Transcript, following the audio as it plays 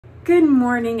Good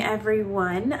morning,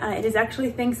 everyone. It is actually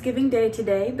Thanksgiving Day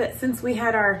today, but since we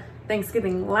had our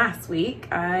Thanksgiving last week,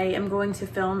 I am going to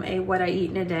film a what I eat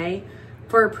in a day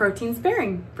for protein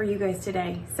sparing for you guys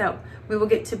today. So we will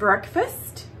get to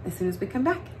breakfast as soon as we come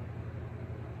back.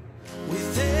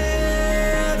 With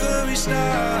every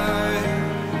start,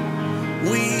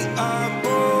 we are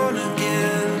born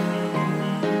again.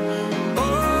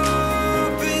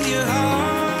 Open your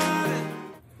heart.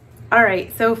 All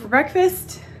right, so for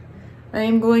breakfast, I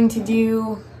am going to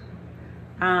do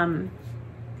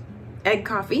egg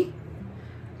coffee,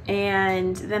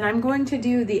 and then I'm going to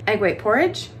do the egg white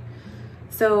porridge.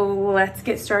 So let's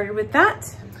get started with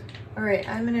that. All right,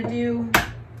 I'm gonna do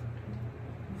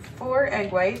 4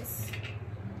 egg whites.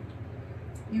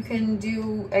 You can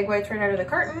do egg whites right out of the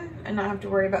carton and not have to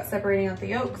worry about separating out the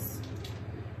yolks.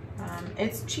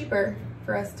 It's cheaper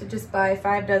for us to just buy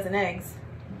 5 dozen eggs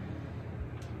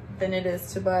than it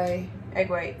is to buy egg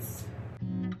whites.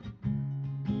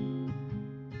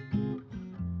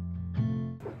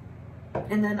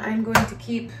 And then I'm going to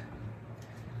keep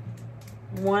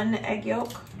 1 egg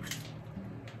yolk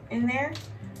in there.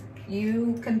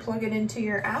 You can plug it into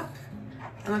your app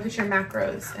and look at your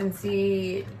macros and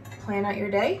see, plan out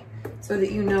your day so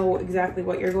that you know exactly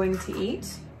what you're going to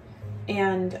eat.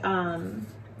 And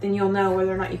then you'll know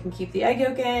whether or not you can keep the egg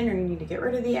yolk in or you need to get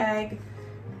rid of the egg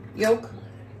yolk.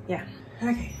 Yeah,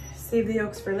 okay, save the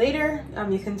yolks for later.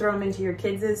 You can throw them into your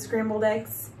kids' scrambled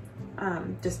eggs.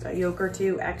 Just a yolk or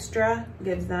 2 extra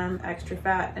gives them extra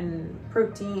fat and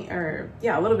protein, or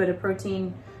yeah, a little bit of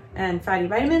protein and fatty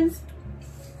vitamins.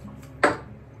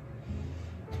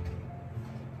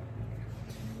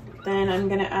 Then I'm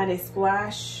gonna add a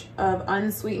splash of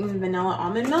unsweetened vanilla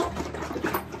almond milk,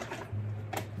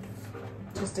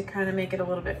 just to kind of make it a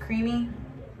little bit creamy.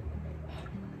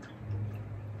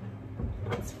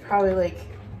 It's probably like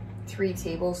 3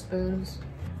 tablespoons.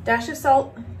 Dash of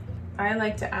salt. I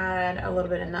like to add a little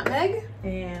bit of nutmeg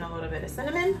and a little bit of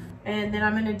cinnamon. And then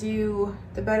I'm gonna do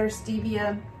the butter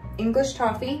stevia English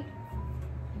toffee.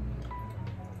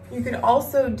 You could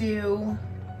also do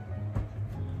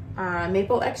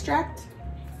maple extract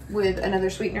with another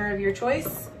sweetener of your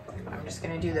choice. I'm just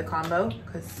gonna do the combo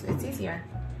because it's easier.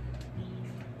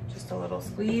 Just a little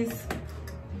squeeze.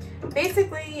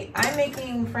 Basically, I'm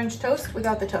making French toast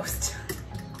without the toast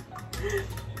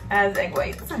as egg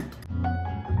whites.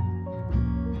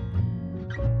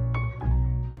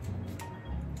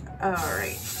 All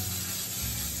right.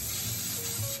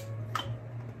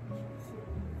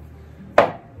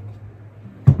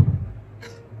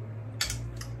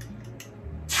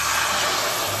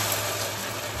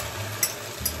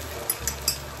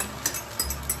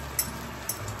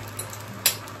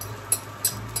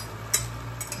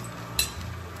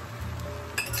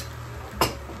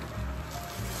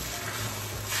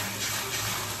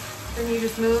 Then you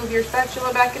just move your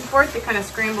spatula back and forth to kind of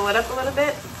scramble it up a little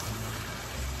bit.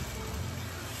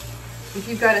 If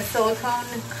you've got a silicone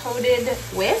coated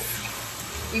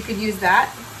whisk, you could use that.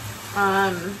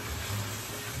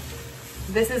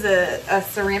 This is a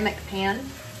ceramic pan.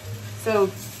 So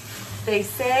they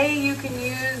say you can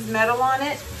use metal on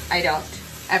it. I don't,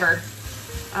 ever.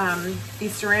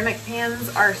 These ceramic pans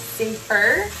are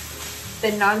safer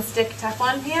than non-stick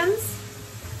Teflon pans.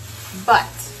 But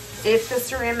if the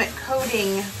ceramic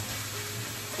coating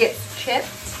gets chipped,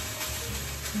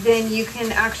 then you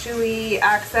can actually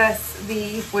access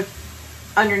what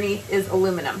underneath is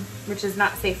aluminum, which is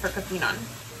not safe for cooking on.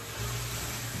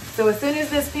 So as soon as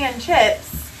this pan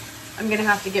chips, I'm gonna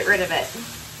have to get rid of it.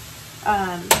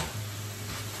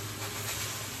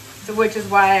 So which is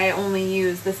why I only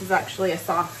use, this is actually a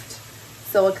soft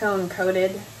silicone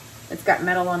coated. It's got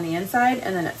metal on the inside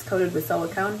and then it's coated with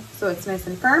silicone. So it's nice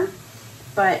and firm,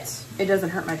 but it doesn't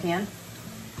hurt my pan.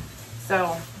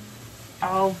 So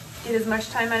I'll get as much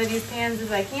time out of these pans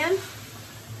as I can.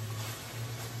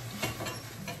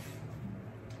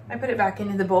 I put it back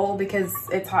into the bowl because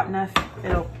it's hot enough.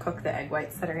 It'll cook the egg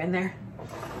whites that are in there.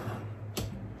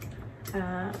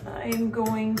 I'm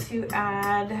going to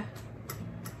add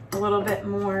a little bit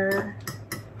more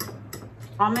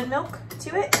almond milk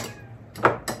to it.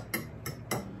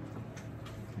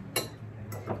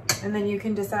 And then you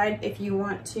can decide if you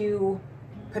want to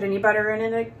put any butter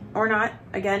in it or not.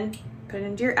 Again, put it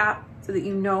into your app so that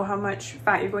you know how much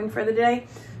fat you're going for the day.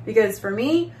 Because for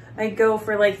me, I go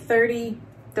for like 30,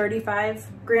 35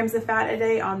 grams of fat a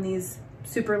day on these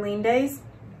super lean days.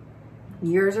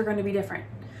 Yours are going to be different.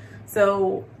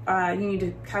 So you need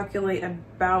to calculate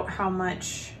about how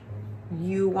much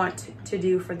you want to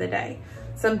do for the day.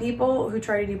 Some people who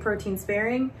try to do protein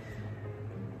sparing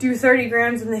do 30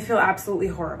 grams and they feel absolutely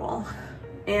horrible.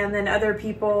 and then other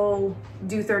people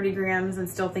do 30 grams and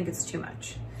still think it's too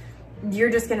much. You're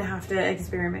just gonna have to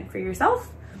experiment for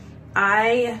yourself.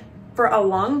 I, for a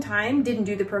long time, didn't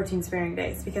do the protein sparing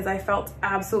days because I felt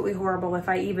absolutely horrible if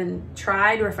I even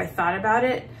tried or if I thought about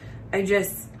it.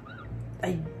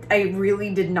 I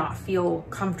really did not feel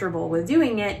comfortable with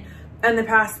doing it. And the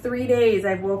past 3 days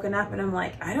I've woken up and I'm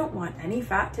like, I don't want any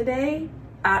fat today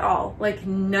at all. Like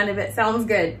none of it sounds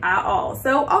good at all.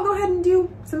 So I'll go ahead and do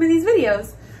some of these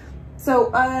videos.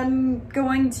 So I'm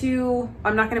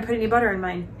not gonna put any butter in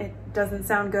mine. It doesn't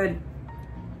sound good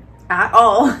at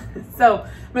all. So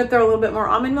I'm gonna throw a little bit more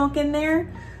almond milk in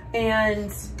there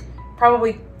and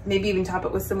probably maybe even top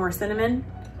it with some more cinnamon.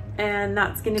 And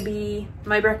that's gonna be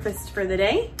my breakfast for the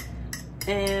day.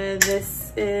 And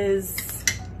this is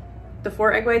the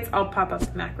 4 egg whites. I'll pop up the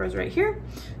macros right here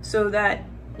so that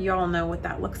y'all know what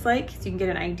that looks like, so you can get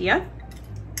an idea.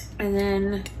 And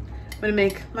then I'm gonna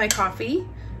make my coffee,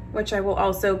 which I will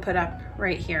also put up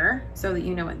right here so that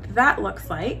you know what that looks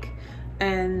like.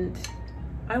 And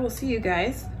I will see you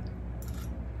guys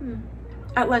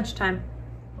at lunchtime.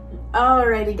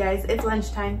 Alrighty guys, it's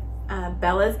lunchtime.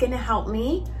 Bella's gonna help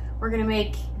me. We're gonna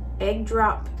make egg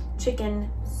drop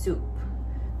chicken soup.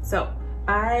 So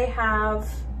I have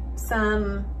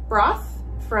some broth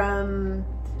from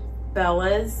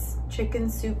Bella's chicken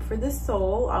soup for the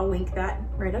soul. I'll link that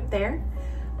right up there.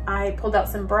 I pulled out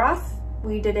some broth.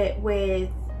 We did it with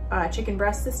chicken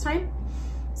breast this time.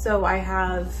 So I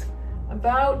have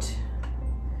about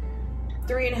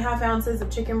 3.5 ounces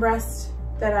of chicken breast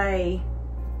that I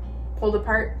pulled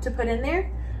apart to put in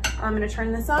there. I'm gonna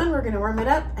turn this on, we're gonna warm it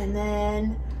up, and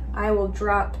then I will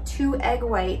drop 2 egg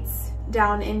whites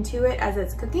down into it as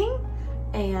it's cooking,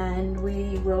 and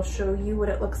we will show you what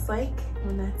it looks like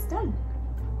when that's done.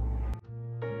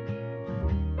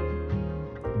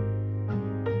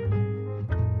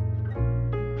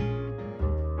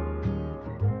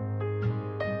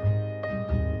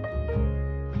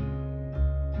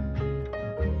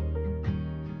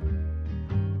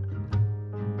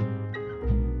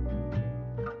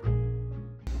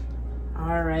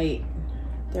 All right,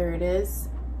 there it is,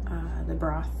 the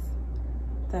broth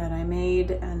that I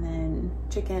made, and then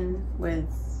chicken with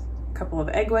a couple of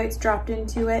egg whites dropped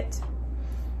into it.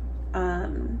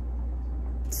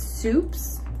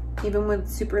 Soups, even with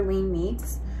super lean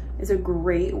meats, is a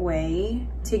great way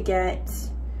to get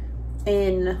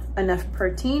in enough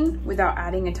protein without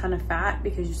adding a ton of fat,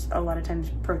 because a lot of times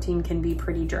protein can be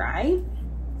pretty dry.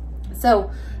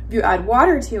 So if you add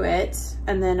water to it,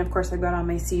 and then of course I've got all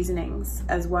my seasonings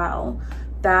as well,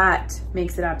 that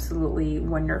makes it absolutely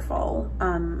wonderful.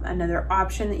 Another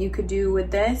option that you could do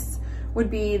with this would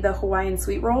be the Hawaiian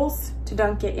sweet rolls, to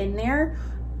dunk it in there.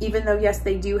 Even though yes,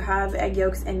 they do have egg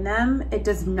yolks in them, it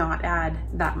does not add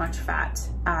that much fat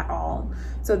at all.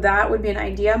 So that would be an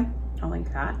idea. I'll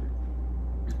link that.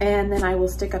 And then I will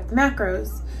stick up the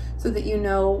macros so that you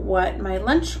know what my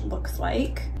lunch looks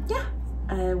like. Yeah.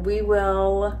 I'm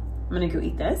gonna go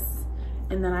eat this,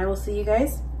 and then I will see you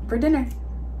guys for dinner.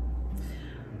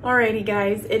 Alrighty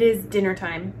guys, it is dinner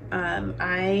time.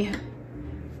 I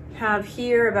have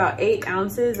here about 8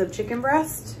 ounces of chicken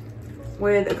breast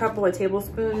with a couple of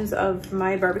tablespoons of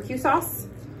my barbecue sauce.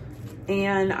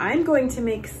 And I'm going to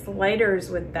make sliders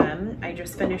with them. I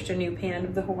just finished a new pan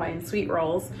of the Hawaiian sweet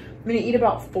rolls. I'm gonna eat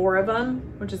about 4 of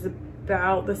them, which is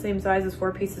about the same size as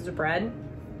 4 pieces of bread.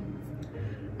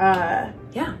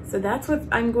 Yeah, so that's what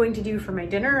I'm going to do for my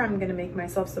dinner. I'm gonna make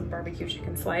myself some barbecue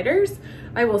chicken sliders.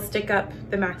 I will stick up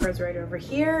the macros right over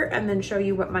here and then show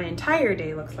you what my entire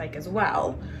day looks like as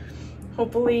well.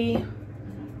 Hopefully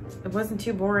it wasn't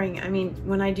too boring. I mean,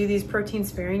 when I do these protein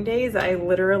sparing days, I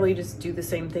literally just do the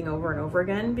same thing over and over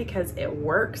again because it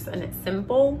works and it's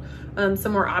simple.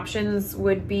 Some more options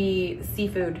would be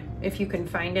seafood, if you can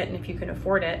find it and if you can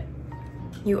afford it.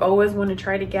 You always want to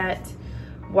try to get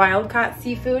wild-caught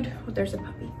seafood. Oh, there's a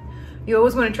puppy. You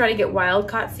always want to try to get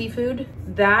wild-caught seafood.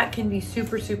 That can be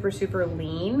super, super, super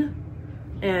lean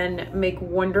and make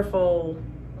wonderful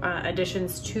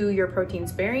additions to your protein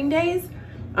sparing days.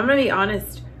 I'm gonna be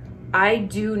honest, I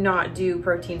do not do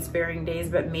protein sparing days,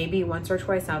 but maybe once or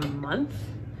twice a month.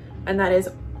 And that is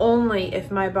only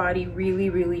if my body really,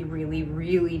 really, really,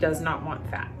 really does not want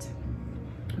fat.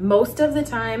 Most of the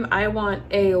time, I want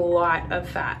a lot of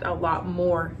fat, a lot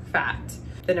more fat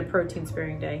than a protein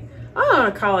sparing day. I don't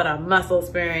want to call it a muscle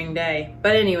sparing day,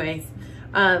 but anyways,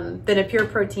 than a pure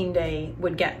protein day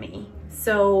would get me.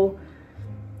 So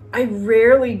I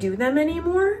rarely do them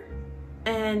anymore.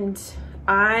 And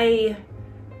I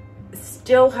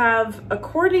still have,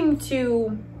 according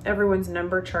to everyone's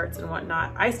number charts and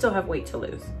whatnot, I still have weight to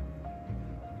lose.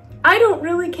 I don't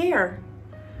really care.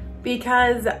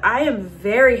 because I am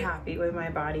very happy with my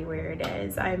body where it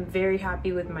is. I am very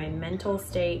happy with my mental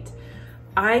state.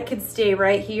 I could stay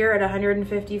right here at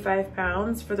 155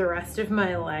 pounds for the rest of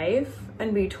my life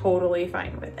and be totally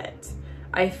fine with it.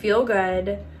 I feel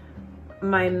good.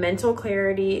 My mental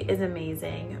clarity is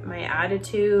amazing. My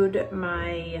attitude,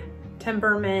 my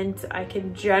temperament, I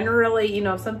can generally, you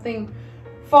know, if something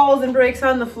falls and breaks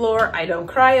on the floor, I don't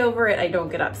cry over it. I don't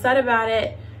get upset about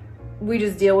it. We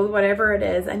just deal with whatever it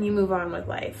is and you move on with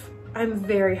life. I'm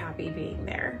very happy being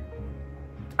there.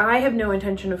 I have no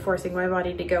intention of forcing my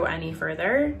body to go any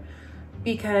further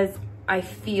because I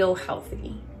feel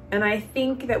healthy. And I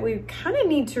think that we kind of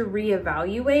need to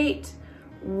reevaluate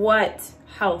what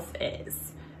health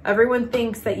is. Everyone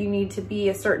thinks that you need to be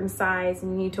a certain size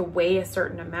and you need to weigh a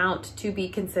certain amount to be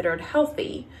considered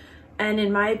healthy. And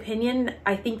in my opinion,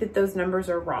 I think that those numbers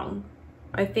are wrong.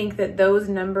 I think that those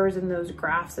numbers and those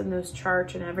graphs and those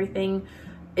charts and everything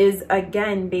is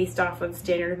again based off of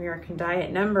standard American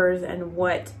diet numbers and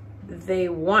what they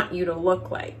want you to look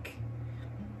like.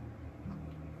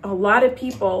 A lot of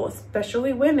people,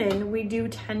 especially women, we do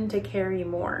tend to carry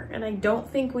more. And I don't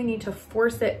think we need to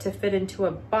force it to fit into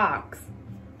a box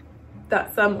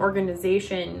that some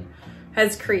organization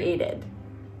has created.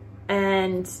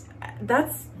 And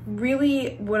that's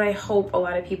really what I hope a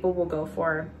lot of people will go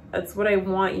for. That's what I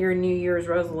want your New Year's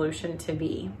resolution to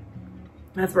be.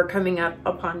 As we're coming up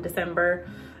upon December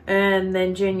and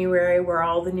then January, where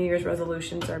all the New Year's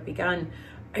resolutions are begun.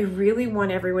 I really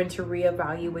want everyone to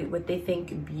reevaluate what they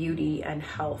think beauty and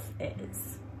health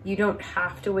is. You don't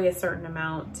have to weigh a certain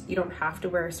amount. You don't have to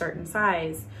wear a certain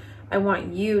size. I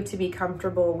want you to be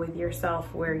comfortable with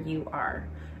yourself where you are.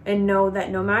 And know that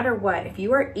no matter what, if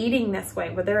you are eating this way,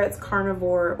 whether it's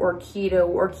carnivore or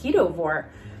ketovore,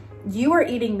 you are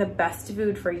eating the best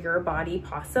food for your body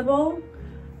possible,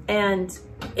 and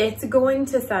it's going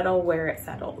to settle where it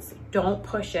settles. Don't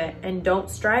push it and don't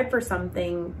strive for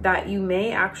something that you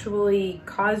may actually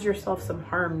cause yourself some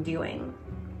harm doing.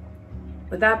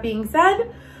 With that being said,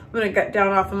 I'm gonna get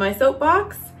down off of my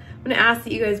soapbox. I'm gonna ask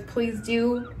that you guys please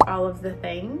do all of the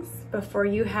things. Before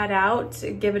you head out,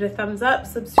 give it a thumbs up,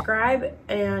 subscribe,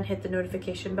 and hit the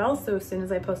notification bell so as soon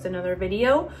as I post another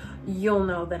video, you'll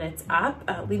know that it's up.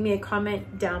 Leave me a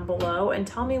comment down below and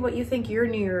tell me what you think your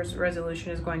New Year's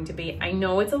resolution is going to be. I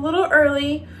know it's a little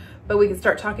early, but we can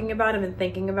start talking about them and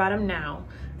thinking about them now.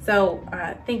 So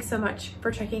thanks so much for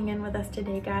checking in with us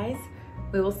today, guys.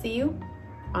 We will see you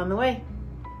on the way.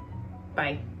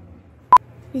 Bye.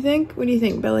 You think? What do you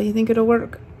think, Bella? You think it'll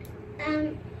work?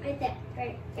 Right there.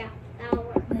 Right, yeah, that'll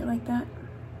work. Right like that?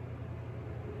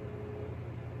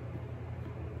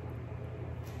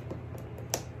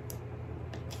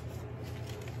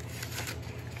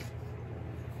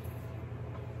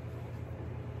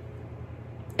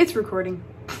 It's recording.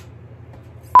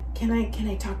 Can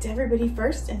I talk to everybody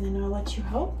first and then I'll let you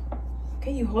help?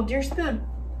 Okay, you hold your spoon.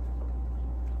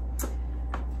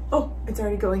 Oh, it's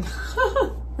already going.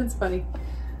 That's funny.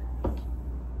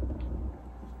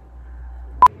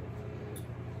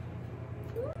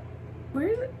 Where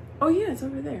is it? Oh yeah, it's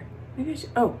over there. Maybe I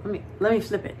should, oh, let me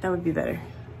flip it. That would be better.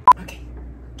 Okay,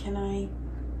 can I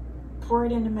pour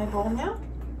it into my bowl now?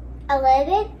 A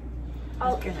little bit?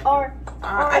 Or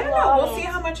I don't know, we'll see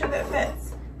how much of it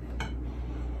fits.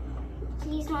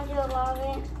 Please not do a lot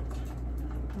of it.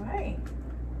 All right.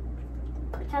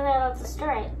 Because I love to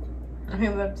stir it. I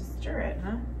love to stir it,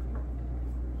 huh?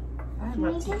 I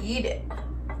love to eat it.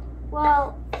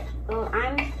 Well,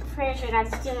 I'm pretty sure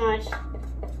that's too much.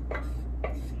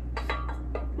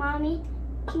 Mommy,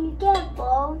 can you get a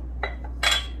bowl?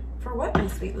 For what, my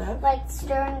sweet love? Like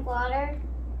stirring water?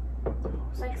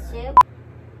 Like soup?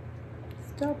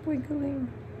 Stop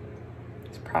wiggling.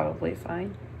 It's probably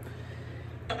fine.